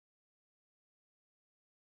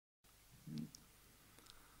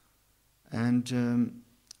And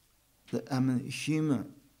humor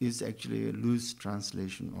is actually a loose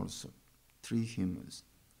translation also. 3 humors.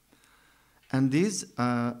 And these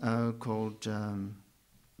are called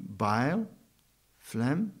bile,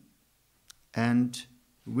 phlegm, and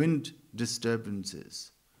wind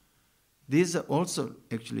disturbances. These are also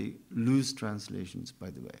actually loose translations, by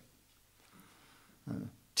the way.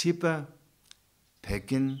 Tipa,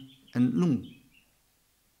 Pekin, and Lung.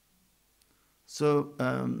 So,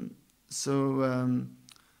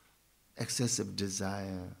 excessive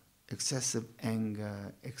desire, excessive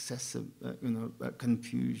anger, excessive,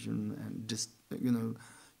 confusion, and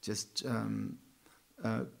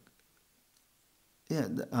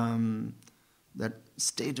that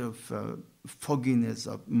state of fogginess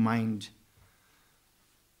of mind.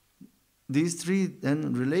 These 3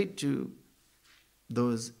 then relate to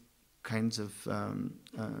those kinds of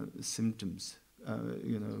symptoms.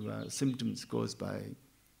 Symptoms caused by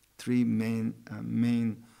 3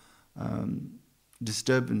 main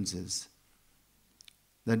disturbances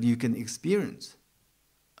that you can experience,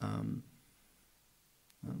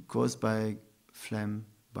 caused by phlegm,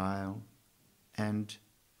 bile, and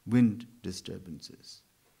wind disturbances.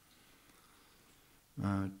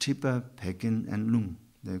 Tipa, Pekin, and Lung,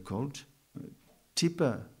 they're called.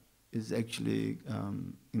 Tipa is actually,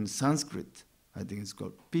 in Sanskrit, I think it's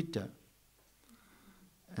called Pitta.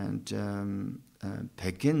 And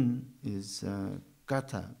Pekin is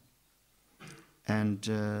Kata. And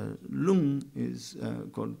Lung is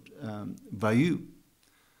called Vayu.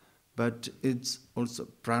 But it's also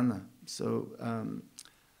prana. So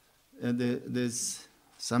there's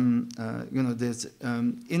some,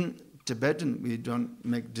 in Tibetan we don't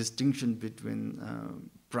make distinction between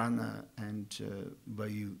prana and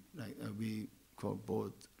vayu, like we call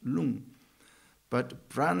both lung. But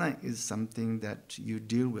prana is something that you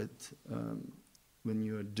deal with when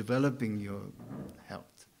you're developing your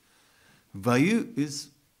health. Vayu is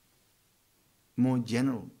more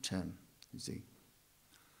general term, you see.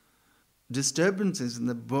 Disturbances in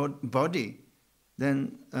the body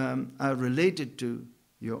then are related to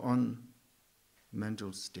your own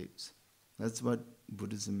mental states. That's what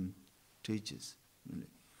Buddhism teaches, really.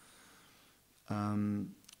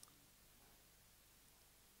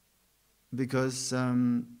 Because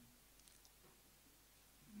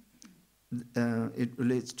it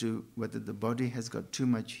relates to whether the body has got too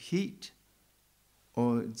much heat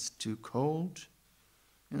or it's too cold,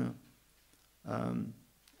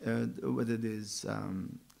 whether there's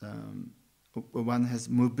one has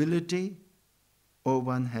mobility or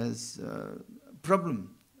one has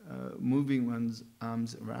problem moving one's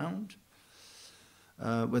arms around,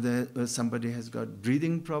 whether somebody has got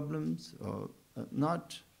breathing problems or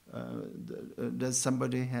not. Does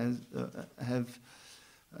somebody have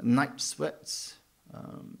night sweats?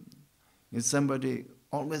 Is somebody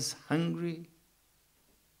always hungry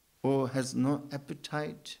or has no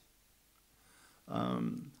appetite?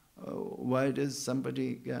 Why does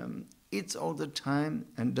somebody eats all the time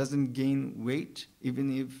and doesn't gain weight,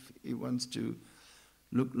 even if he wants to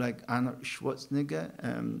look like Arnold Schwarzenegger?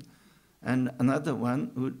 And another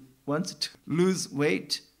one who wants to lose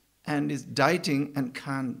weight and is dieting and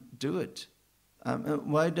can't do it.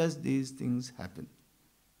 Why does these things happen?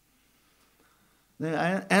 The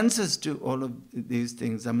answers to all of these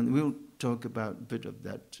things, we'll talk about a bit of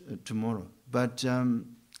that tomorrow. But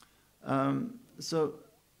so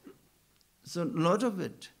a lot of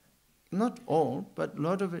it, not all, but a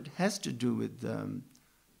lot of it has to do with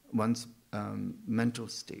one's mental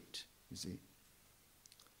state, you see.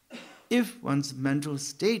 If one's mental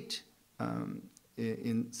state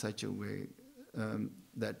in such a way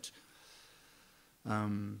that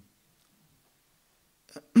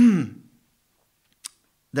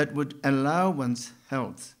that would allow one's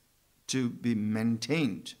health to be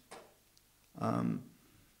maintained,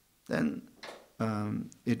 then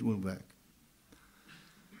it will work.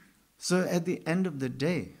 So at the end of the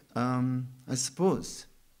day, I suppose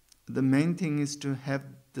the main thing is to have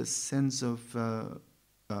the sense of,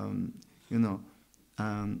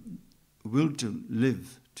 will to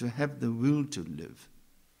live, to have the will to live,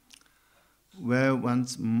 where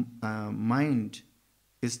one's mind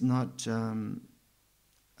is not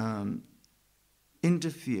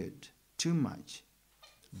interfered too much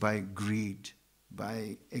by greed,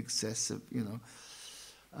 by excessive,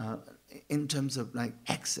 in terms of like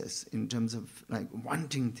excess, in terms of like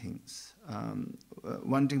wanting things,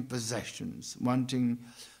 wanting possessions, wanting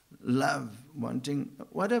love, wanting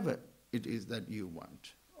whatever it is that you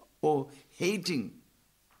want, or hating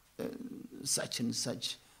such and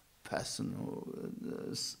such person, or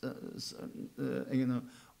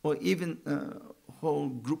or even whole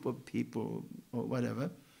group of people or whatever,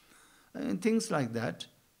 and things like that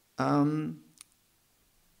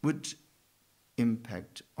would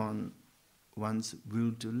impact on one's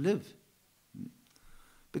will to live.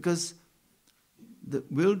 Because the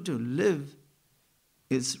will to live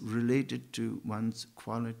is related to one's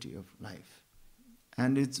quality of life.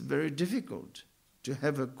 And it's very difficult to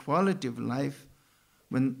have a quality of life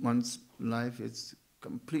when one's life is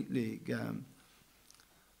completely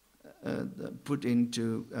put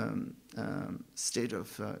into state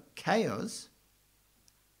of chaos,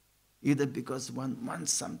 either because one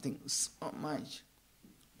wants something so much,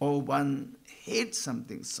 or one hates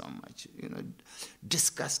something so much,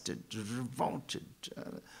 disgusted, revolted,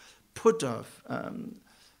 put off,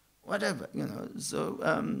 whatever,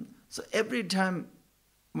 So, so every time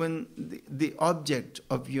when the object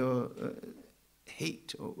of your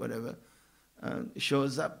hate or whatever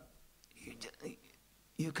shows up,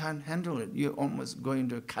 you can't handle it. You almost go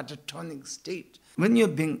into a catatonic state. When you're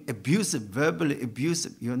being abusive, verbally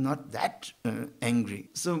abusive, you're not that angry.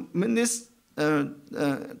 So when this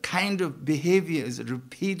kind of behavior is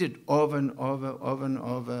repeated over and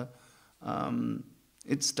over,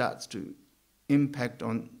 it starts to impact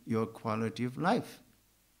on your quality of life.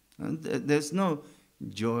 And there's no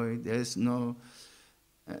joy, there's no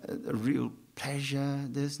real pleasure,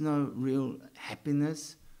 there's no real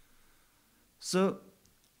happiness. So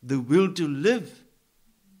the will to live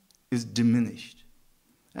is diminished.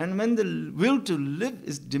 And when the will to live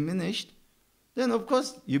is diminished, then of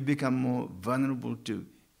course you become more vulnerable to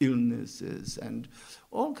illnesses and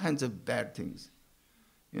all kinds of bad things.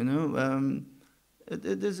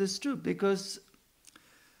 This is true, because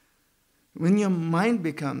when your mind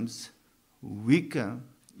becomes weaker,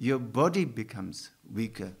 your body becomes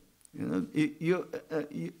weaker.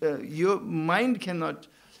 Your mind cannot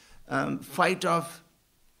fight off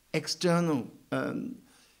external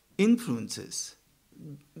influences,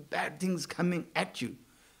 bad things coming at you.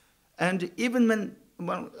 And even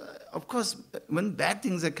when, of course, when bad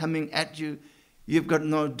things are coming at you, you've got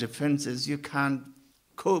no defenses, you can't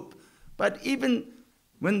cope. But even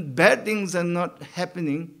when bad things are not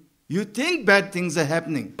happening, you think bad things are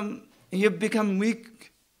happening. You become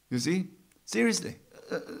weak, you see, seriously.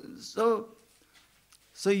 So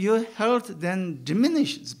your health then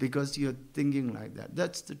diminishes because you're thinking like that.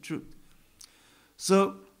 That's the truth.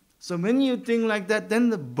 So when you think like that, then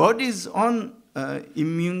the body's own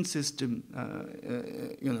immune system,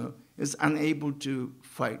 is unable to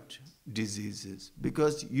fight diseases,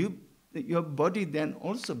 because your body then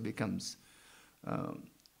also becomes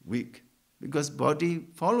weak, because body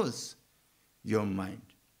follows your mind.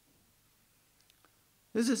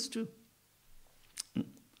 This is true.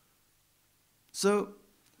 So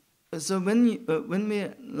when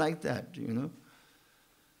we're like that,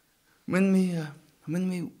 when we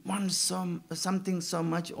want something so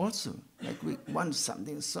much also, like we want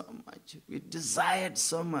something so much, we desire it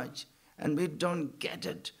so much, and we don't get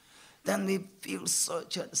it, then we feel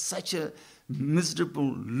such a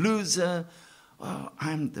miserable loser. Oh,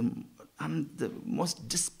 I'm the most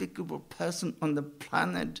despicable person on the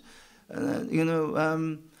planet.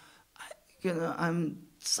 I'm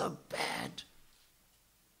so bad.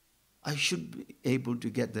 I should be able to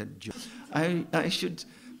get that job. I should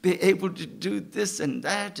be able to do this and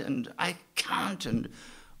that, and I can't, and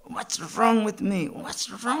what's wrong with me? What's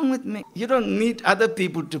wrong with me? You don't need other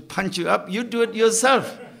people to punch you up. You do it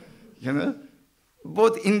yourself,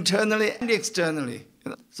 both internally and externally.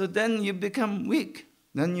 So then you become weak.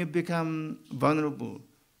 Then you become vulnerable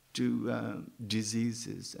to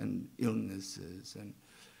diseases and illnesses and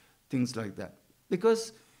things like that,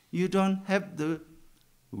 because you don't have the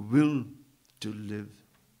will to live,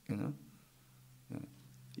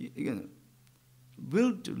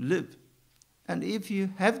 will to live. And if you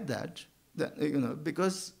have that,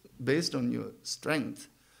 because based on your strength,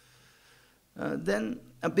 then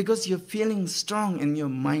because you're feeling strong in your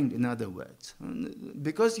mind, in other words,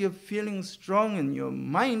 because you're feeling strong in your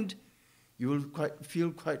mind, you will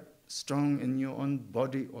feel quite strong in your own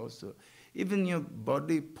body also. Even your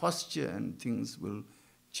body posture and things will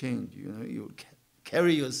change. You'll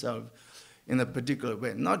carry yourself in a particular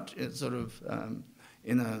way, not sort of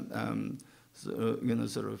in a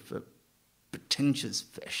sort of pretentious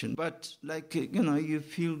fashion, but like you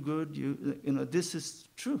feel good. This is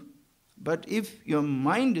true. But if your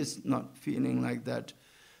mind is not feeling like that,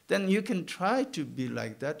 then you can try to be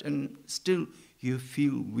like that, and still you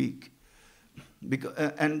feel weak.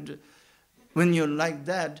 And when you're like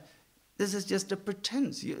that, this is just a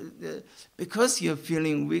pretense. Because you're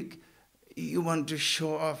feeling weak, you want to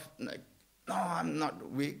show off, like, no, I'm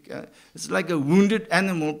not weak. It's like a wounded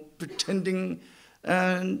animal pretending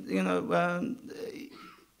And,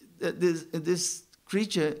 this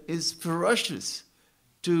creature is ferocious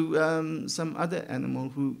to some other animal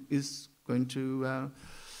who is going to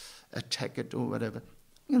attack it or whatever.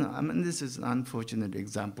 This is an unfortunate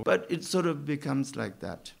example, but it sort of becomes like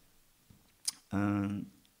that.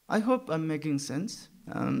 I hope I'm making sense,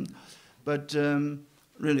 but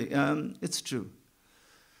really, it's true.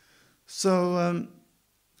 So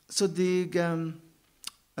the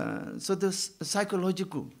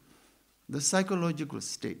psychological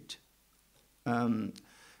state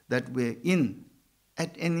that we're in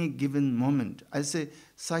at any given moment. I say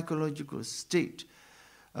psychological state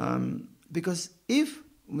because if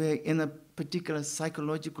we're in a particular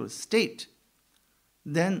psychological state,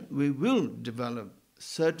 then we will develop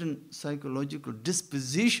certain psychological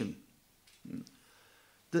disposition.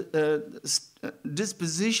 The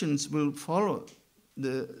dispositions will follow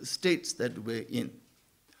the states that we're in.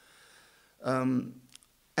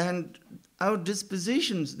 And our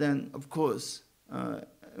dispositions then, of course, are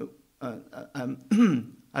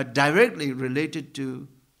directly related to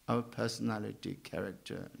our personality,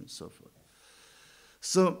 character, and so forth.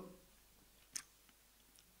 So,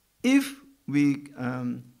 if we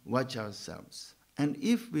watch ourselves, and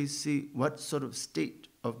if we see what sort of state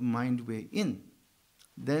of mind we're in,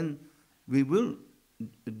 then we will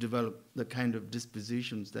develop the kind of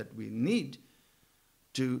dispositions that we need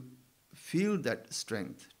to feel that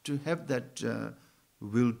strength, to have that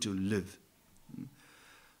will to live.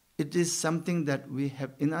 It is something that we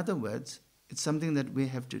have, in other words, it's something that we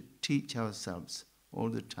have to teach ourselves all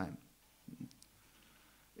the time.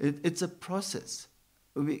 It's a process.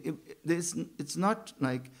 It's not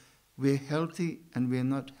like we're healthy and we're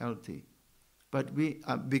not healthy, but we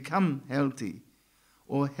become healthy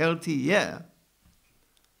or healthier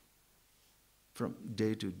from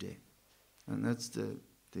day to day. And that's the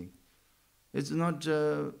thing. It's not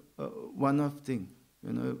a one-off thing.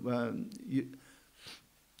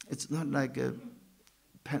 It's not like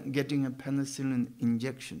getting a penicillin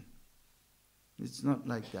injection. It's not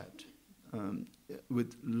like that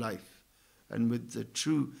with life and with the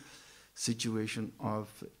true situation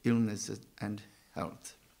of illness and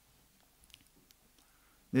health.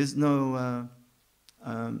 There's no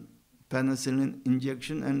penicillin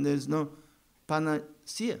injection and there's no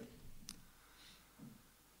panacea.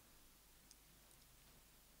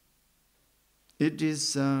 It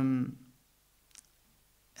is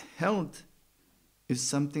health is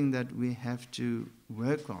something that we have to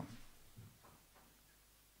work on.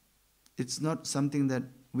 It's not something that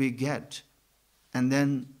we get and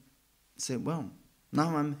then say, well,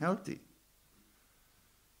 now I'm healthy.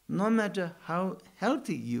 No matter how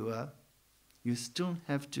healthy you are, you still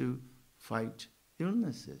have to fight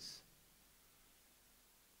illnesses.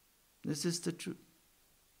 This is the truth.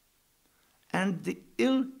 And the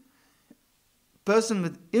person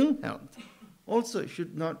with ill health also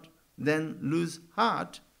should not then lose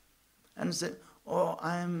heart and say, oh,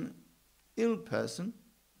 I'm ill person.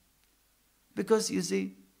 Because you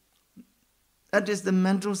see, that is the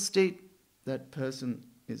mental state that person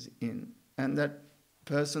is in. And that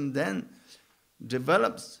person then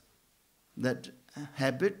develops that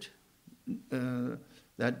habit,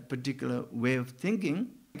 that particular way of thinking.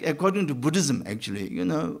 According to Buddhism, actually,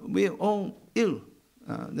 we're all ill.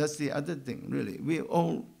 That's the other thing, really. We're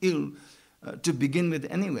all ill to begin with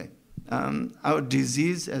anyway. Our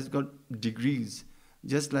disease has got degrees,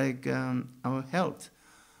 just like our health.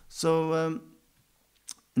 So,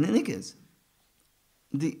 in any case,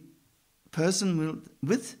 the person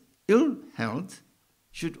with ill health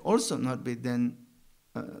should also not be then,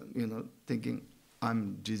 thinking,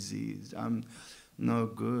 I'm diseased, I'm no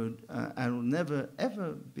good, I will never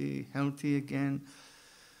ever be healthy again.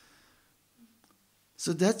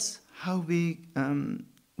 So that's how we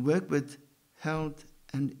work with health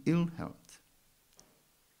and ill health.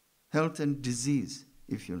 Health and disease,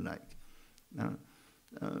 if you like.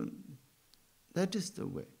 That is the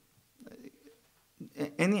way.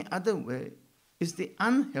 Any other way is the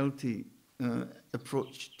unhealthy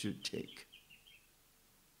approach to take.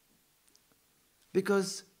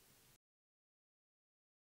 Because